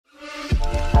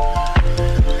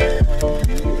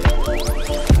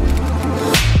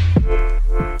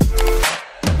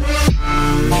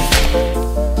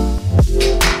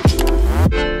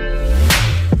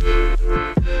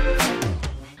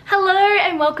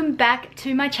welcome back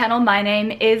to my channel. My name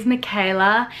is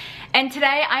Michaela and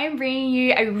today I am bringing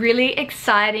you a really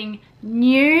exciting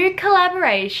new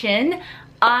collaboration.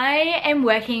 I am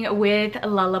working with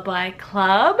Lullaby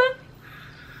Club.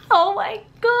 Oh my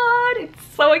god, it's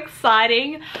so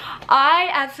exciting.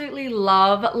 I absolutely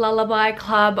love Lullaby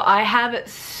Club. I have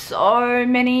so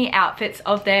many outfits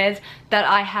of theirs that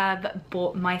I have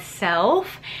bought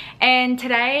myself, and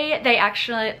today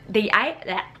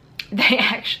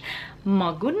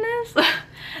my goodness,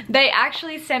 they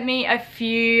actually sent me a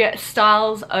few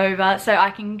styles over so I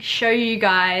can show you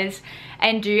guys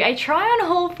and do a try on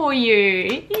haul for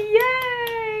you.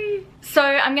 Yay! So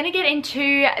I'm gonna get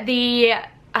into the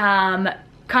kind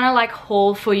of like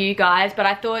haul for you guys, but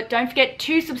I thought don't forget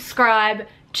to subscribe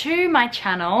to my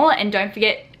channel and don't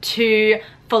forget to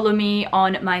follow me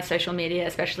on my social media,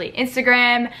 especially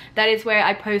Instagram. That is where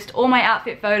I post all my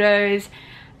outfit photos.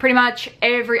 Pretty much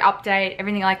every update,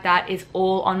 everything like that is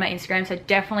all on my Instagram, so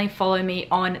definitely follow me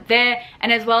on there.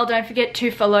 And as well, don't forget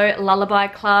to follow Lullaby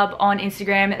Club on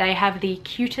Instagram. They have the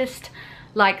cutest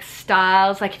like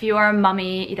styles. Like if you are a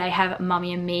mummy, they have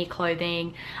mummy and me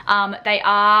clothing. They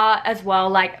are as well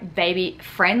like baby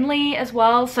friendly as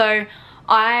well. So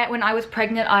when I was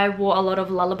pregnant, I wore a lot of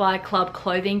Lullaby Club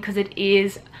clothing because it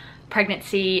is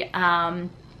pregnancy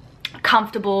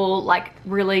comfortable, like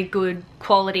really good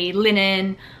quality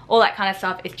linen, all that kind of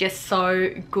stuff. It's just so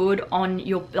good on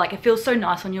your, like it feels so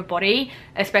nice on your body,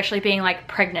 especially being like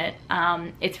pregnant.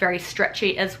 It's very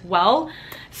stretchy as well.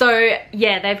 So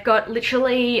yeah, they've got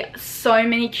literally so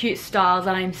many cute styles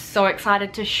that I'm so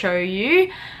excited to show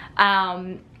you.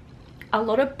 A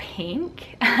lot of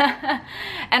pink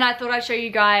and I thought I'd show you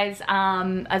guys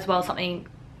as well something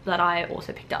that I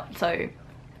also picked up, so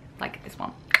like this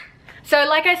one. So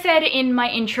like I said in my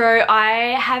intro,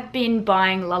 I have been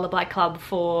buying Lullaby Club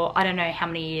for I don't know how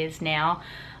many years now.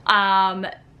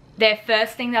 Their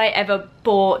first thing that I ever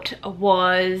bought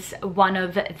was one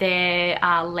of their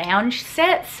lounge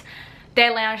sets.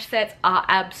 Their lounge sets are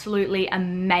absolutely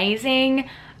amazing.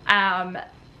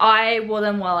 I wore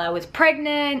them while I was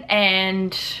pregnant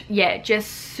and yeah, just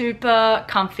super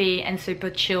comfy and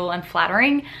super chill and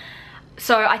flattering.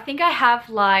 So I think I have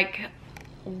like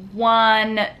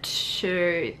 1,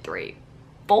 2, 3,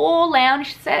 4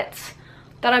 lounge sets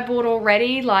that I bought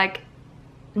already. Like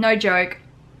no joke,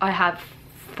 I have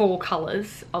 4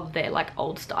 colors of their like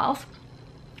old styles,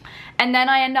 and then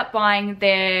I end up buying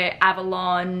their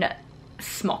Avalon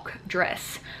smock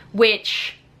dress,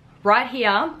 which right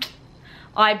here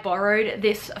I borrowed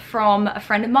this from a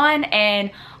friend of mine and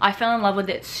I fell in love with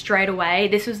it straight away.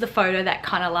 This was the photo that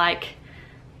kind of like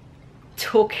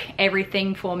took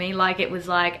everything for me. Like it was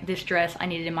like this dress I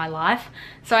needed in my life,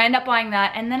 so I ended up buying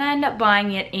that, and then I ended up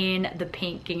buying it in the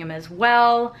pink gingham as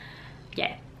well.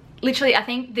 Yeah, literally I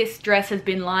think this dress has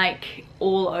been like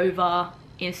all over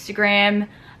Instagram.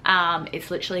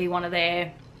 It's literally one of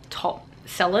their top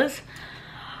sellers.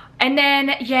 And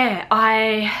then yeah,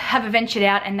 I have ventured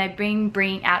out and they've been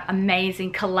bringing out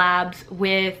amazing collabs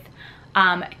with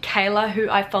Kayla, who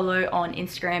I follow on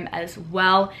Instagram as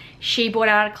well. She brought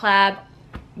out a collab,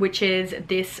 which is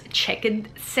this checkered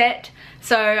set.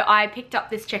 So I picked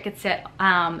up this checkered set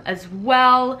as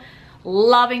well.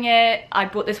 Loving it. I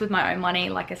bought this with my own money.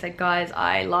 Like I said, guys,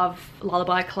 I love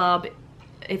Lullaby Club.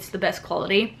 It's the best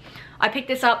quality. I picked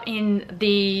this up in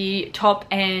the top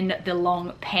and the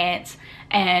long pants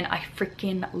and I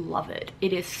freaking love it.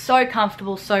 It is so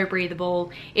comfortable, so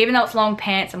breathable. Even though it's long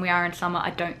pants and we are in summer,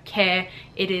 I don't care.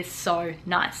 It is so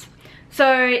nice.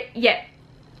 So yeah,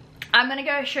 I'm gonna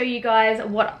go show you guys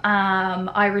what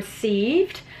I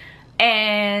received,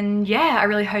 and yeah, I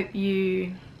really hope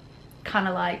you kind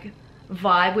of like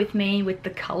vibe with me with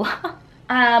the color.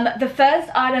 The first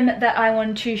item that I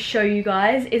want to show you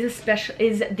guys is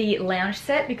the lounge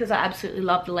set, because I absolutely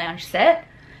love the lounge set.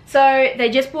 So they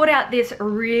just brought out this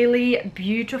really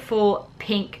beautiful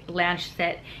pink lounge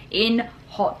set in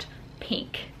hot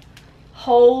pink.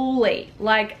 Holy,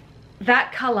 like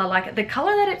that color, like the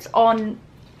color that it's on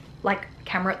like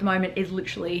camera at the moment is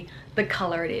literally the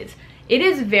color it is. It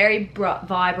is very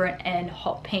vibrant and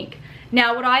hot pink.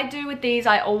 Now what I do with these,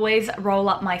 I always roll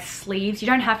up my sleeves. You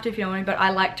don't have to if you don't want to, but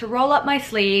I like to roll up my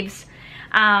sleeves.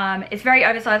 It's very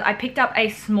oversized. I picked up a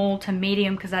small to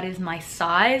medium because that is my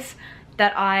size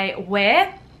that I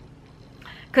wear,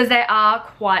 because they are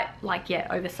quite like, yeah,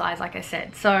 oversized like I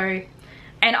said. So,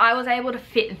 and I was able to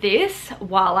fit this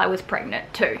while I was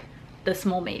pregnant too, the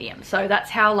small medium. So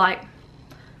that's how like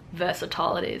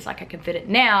versatile it is. Like I can fit it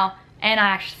now, and I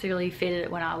actually fitted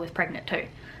it when I was pregnant too.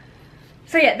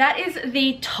 So yeah, that is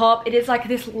the top. It is like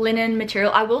this linen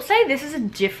material. I will say this is a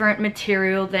different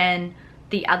material than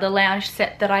the other lounge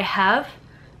set that I have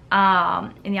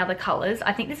in the other colors.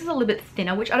 I think this is a little bit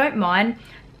thinner, which I don't mind,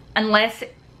 unless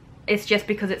it's just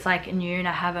because it's like new and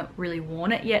I haven't really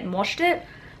worn it yet and washed it.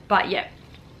 But yeah,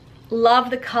 love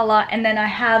the color. And then I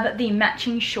have the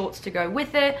matching shorts to go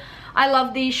with it. I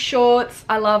love these shorts.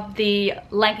 I love the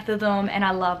length of them, and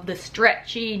I love the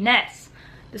stretchiness.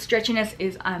 The stretchiness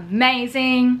is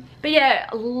amazing. But yeah,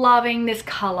 loving this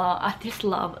color. I just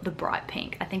love the bright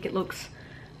pink. I think it looks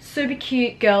super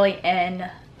cute, girly,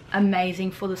 and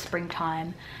amazing for the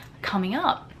springtime coming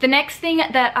up. The next thing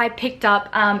that I picked up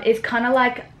is kind of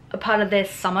like a part of their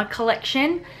summer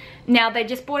collection. Now they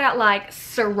just brought out like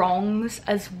sarongs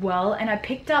as well, and I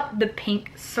picked up the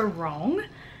pink sarong.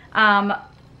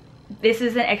 This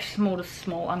is an extra small to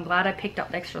small. I'm glad I picked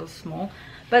up the extra small,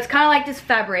 but it's kind of like this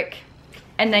fabric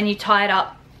and then you tie it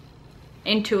up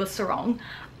into a sarong.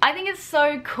 I think it's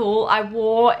so cool. I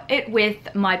wore it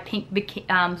with my pink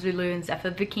Zulu and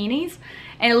Zephyr bikinis,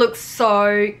 and it looks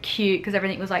so cute because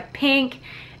everything was like pink.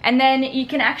 And then you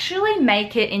can actually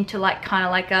make it into like kind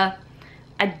of like a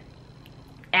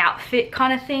outfit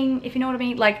kind of thing, if you know what I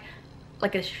mean. Like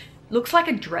looks like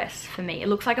a dress for me. It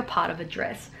looks like a part of a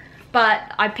dress.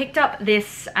 But I picked up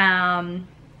this,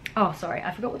 oh sorry,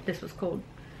 I forgot what this was called.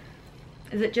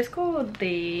 Is it just called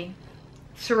the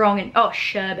Sarong and, oh,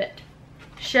 Sherbert.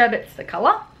 Sherbert's the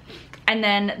color. And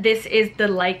then this is the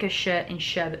Laker shirt in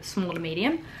Sherbert, small to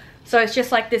medium. So it's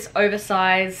just like this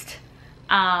oversized,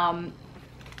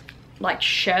 like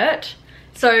shirt.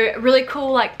 So really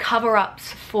cool like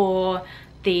cover-ups for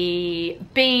the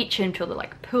beach and for the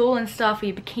like pool and stuff, for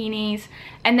your bikinis.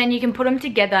 And then you can put them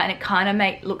together and it kind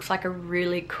of looks like a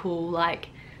really cool like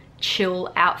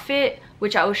chill outfit,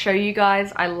 which I will show you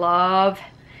guys. I love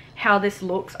how this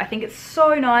looks. I think it's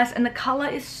so nice, and the color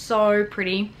is so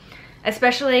pretty,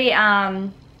 especially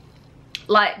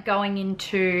like going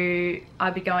into,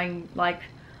 I'll be going like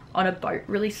on a boat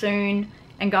really soon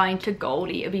and going to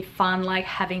Goldie. It'd be fun like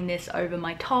having this over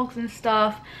my togs and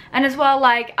stuff. And as well,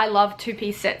 like I love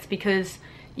two-piece sets because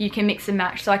you can mix and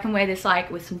match. So I can wear this like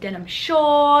with some denim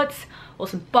shorts or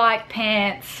some bike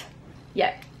pants.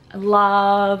 Yeah, I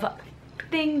love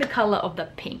the color of the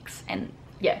pinks. And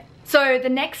yeah, so the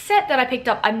next set that I picked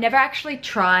up, I've never actually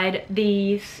tried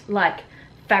these like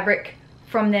fabric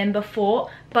from them before,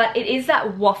 but it is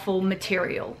that waffle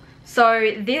material.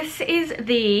 So this is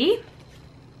the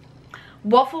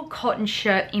waffle cotton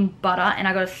shirt in butter, and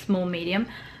I got a small medium.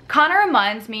 Kind of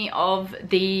reminds me of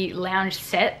the lounge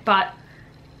set, but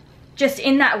just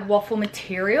in that waffle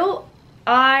material.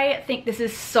 I think this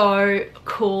is so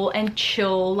cool and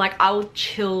chill. Like I will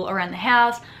chill around the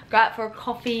house, go out for a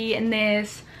coffee in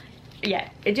this. Yeah,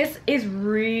 it just is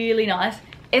really nice.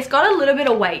 It's got a little bit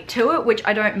of weight to it, which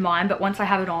I don't mind, but once I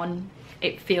have it on,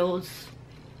 it feels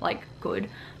like good.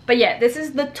 But yeah, this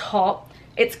is the top.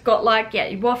 It's got like,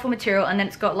 yeah, waffle material, and then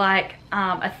it's got like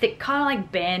a thick kind of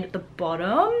like band at the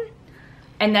bottom,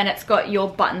 and then it's got your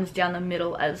buttons down the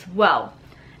middle as well.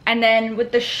 And then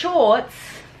with the shorts,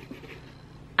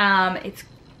 it's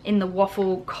in the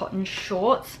waffle cotton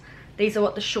shorts. These are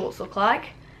what the shorts look like.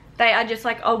 They are just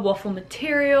like a waffle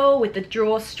material with the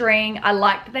drawstring. I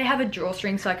like that they have a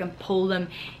drawstring so I can pull them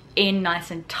in nice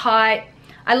and tight.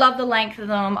 I love the length of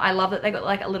them. I love that they got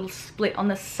like a little split on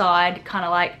the side, kind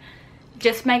of like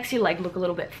just makes your leg look a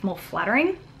little bit more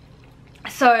flattering.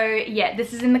 So yeah,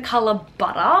 this is in the color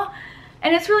butter,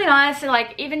 and it's really nice.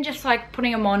 Like even just like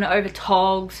putting them on over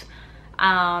togs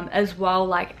as well,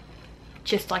 like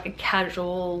just like a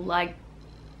casual, like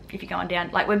if you're going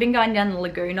down, like we've been going down the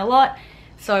lagoon a lot,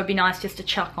 so it'd be nice just to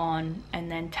chuck on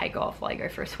and then take off while you go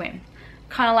for a swim.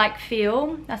 Kind of like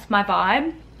feel, that's my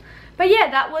vibe. But yeah,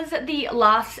 that was the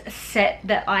last set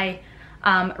that I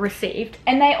received.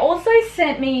 And they also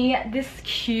sent me this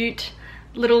cute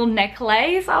little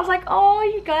necklace. I was like, oh,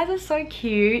 you guys are so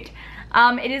cute.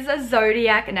 It is a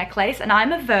Zodiac necklace, and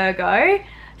I'm a Virgo,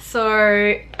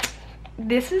 so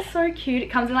this is so cute.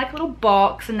 It comes in like a little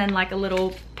box and then like a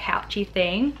little pouchy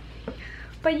thing.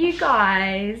 But you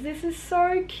guys, this is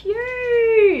so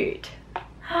cute.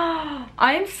 I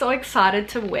am so excited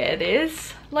to wear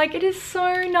this. Like, it is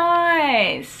so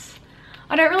nice.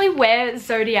 I don't really wear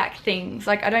Zodiac things.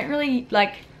 Like, I don't really,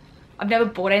 like, I've never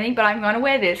bought anything, but I'm going to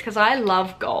wear this because I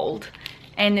love gold.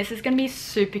 And this is going to be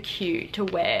super cute to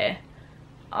wear.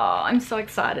 Oh, I'm so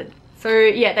excited. So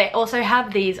yeah, they also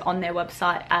have these on their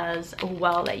website as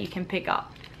well that you can pick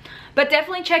up. But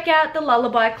definitely check out the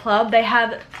Lullaby Club. They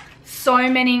have so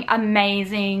many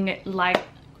amazing like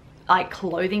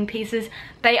clothing pieces.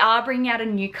 They are bringing out a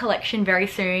new collection very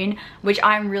soon, which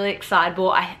I'm really excited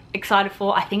for.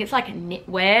 I think it's like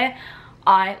knitwear.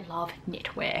 I love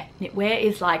knitwear. Knitwear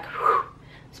is like, whew,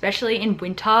 especially in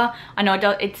winter. I know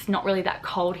it's not really that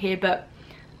cold here, but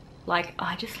like,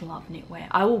 I just love knitwear.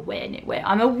 I will wear knitwear.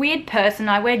 I'm a weird person.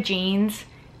 I wear jeans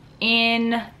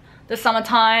in the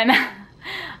summertime.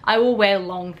 I will wear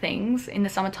long things in the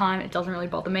summertime. It doesn't really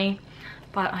bother me,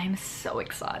 but I am so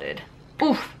excited.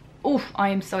 Oof, I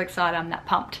am so excited. I'm that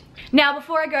pumped. Now,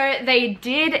 before I go, they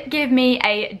did give me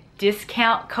a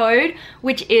discount code,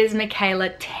 which is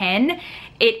MIKAELA10.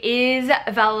 It is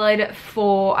valid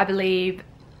for, I believe,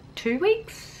 2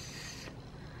 weeks.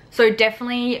 So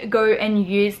definitely go and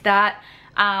use that.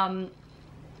 I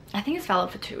think it's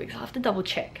valid for 2 weeks. I'll have to double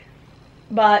check,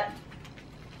 but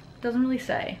it doesn't really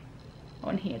say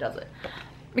on here, does it?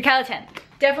 MIKAELA10.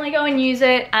 Definitely go and use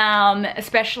it,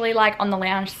 especially like on the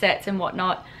lounge sets and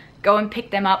whatnot. Go and pick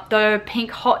them up. The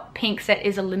hot pink set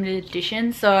is a limited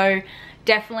edition, so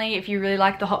definitely if you really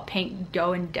like the hot pink,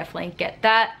 go and definitely get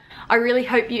that. I really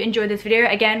hope you enjoyed this video.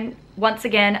 Again, once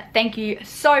again, thank you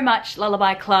so much,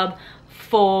 Lullaby Club,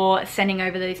 for sending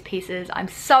over these pieces. I'm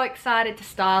so excited to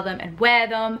style them and wear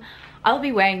them. I'll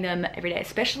be wearing them every day,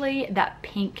 especially that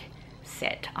pink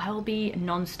set. I will be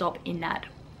non-stop in that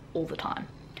all the time.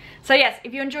 So yes,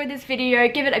 if you enjoyed this video,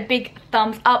 give it a big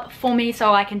thumbs up for me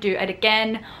so I can do it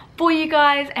again for you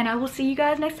guys, and I will see you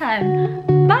guys next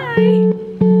time. Bye!